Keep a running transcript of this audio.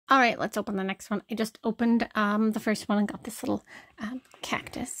All right, let's open the next one. I just opened the first one and got this little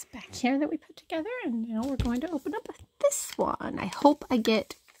cactus back here that we put together. And now we're going to open up this one. I hope I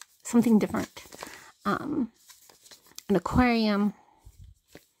get something different. An aquarium.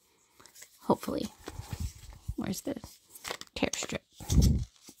 Hopefully. Where's the tear strip?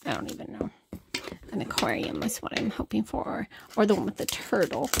 I don't even know. An aquarium is what I'm hoping for. Or the one with the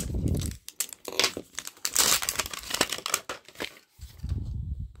turtle.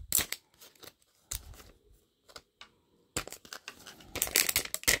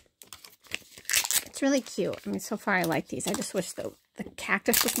 It's really cute. I mean, so far I like these. I just wish the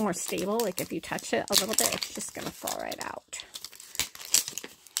cactus was more stable. Like if you touch it a little bit, it's just going to fall right out.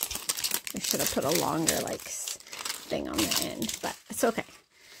 I should have put a longer like thing on the end, but it's okay.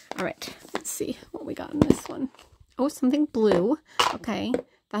 All right, let's see what we got in this one. Oh, something blue. Okay,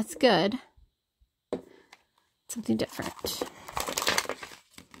 that's good. Something different.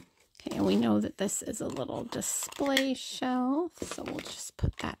 Okay, and we know that this is a little display shelf, so we'll just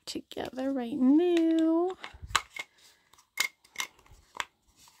put that together right now.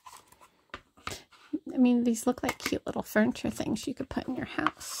 I mean, these look like cute little furniture things you could put in your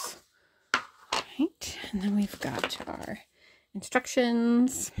house. All right, and then we've got our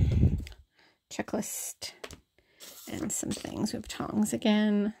instructions, checklist, and some things. We have tongs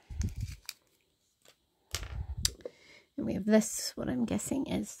again. And we have this, what I'm guessing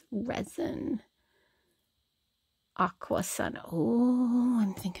is resin. Aqua Sun. Oh,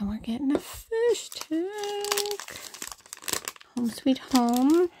 I'm thinking we're getting a fish tank. Home sweet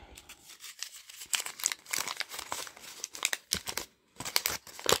home.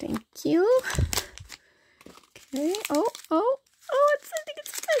 Thank you. Okay. Oh, I think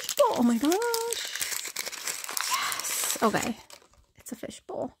it's a fish bowl. Oh my gosh. Yes. Okay. It's a fish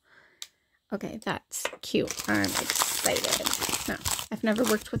bowl. Okay, that's cute. I'm excited. Now, I've never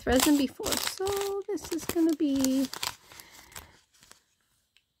worked with resin before, so this is going to be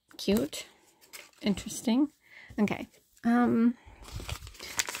cute. Interesting. Okay. So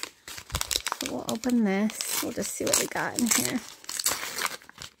we'll open this. We'll just see what we got in here.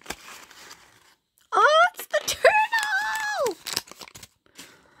 Oh, it's the turtle!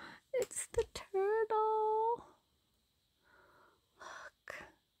 It's the turtle. Look.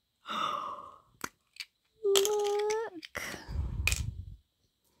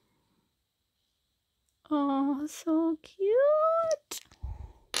 Oh, so cute.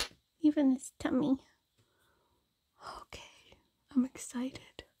 Even his tummy. Okay, I'm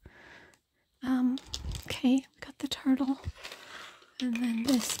excited. Okay, we got the turtle. And then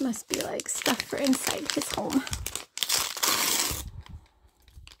this must be like stuff for inside his home.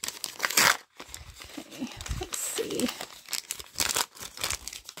 Okay, let's see.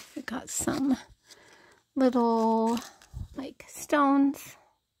 We got some little like stones.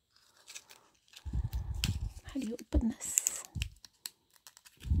 How do you open this?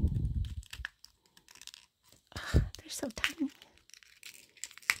 Ugh, they're so tiny.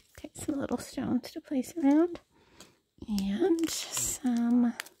 Okay, some little stones to place around. And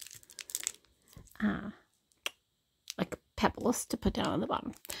some like pebbles to put down on the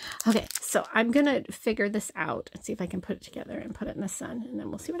bottom. Okay, so I'm gonna figure this out and see if I can put it together and put it in the sun, and then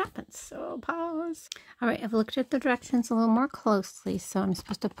we'll see what happens. So pause. All right, I've looked at the directions a little more closely. So I'm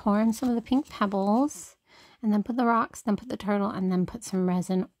supposed to pour in some of the pink pebbles and then put the rocks, then put the turtle, and then put some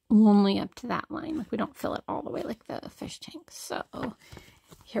resin only up to that line. Like we don't fill it all the way like the fish tank. So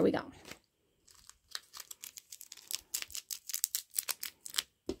here we go.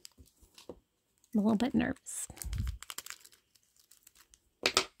 I'm a little bit nervous.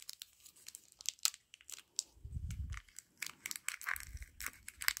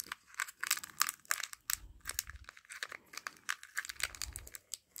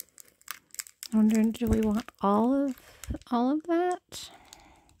 I wonder, do we want all of that?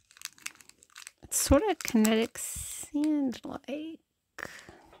 It's sort of kinetic sand like.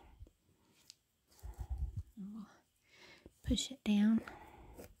 Push it down.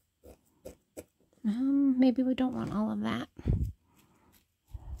 Maybe we don't want all of that.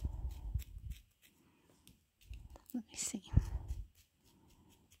 Let me see.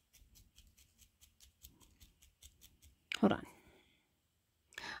 Hold on.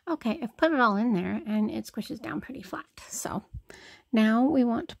 Okay, I've put it all in there and it squishes down pretty flat. So now we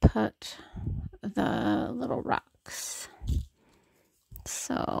want to put the little rocks.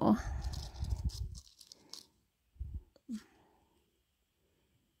 So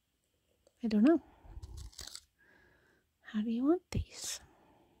I don't know. How do you want these?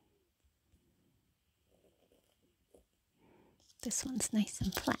 This one's nice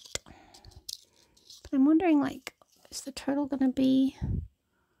and flat. But I'm wondering, like, is the turtle gonna be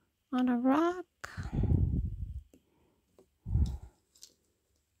on a rock.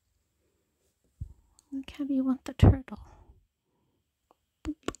 Look how do you want the turtle?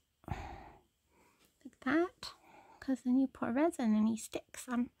 Boop. Like that. Because then you pour resin and he sticks.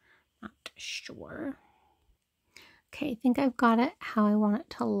 I'm not sure. Okay, I think I've got it how I want it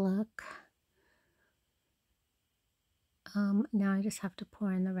to look. Now I just have to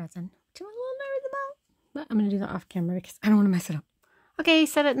pour in the resin, which I'm a little nervous about. But I'm going to do that off camera because I don't want to mess it up. Okay,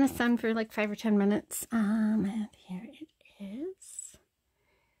 set it in the sun for like 5 or 10 minutes. And here it is.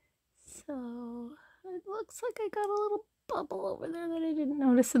 So it looks like I got a little bubble over there that I didn't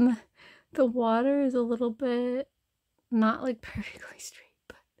notice. And the water is a little bit not like perfectly straight,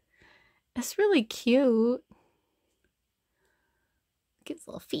 but it's really cute. Get his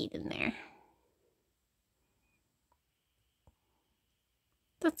little feet in there.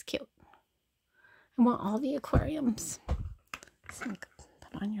 That's cute. I want all the aquariums. So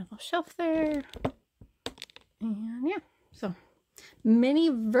put on your little shelf there. And yeah, so mini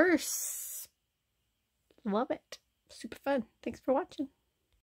verse. Love it. Super fun. Thanks for watching.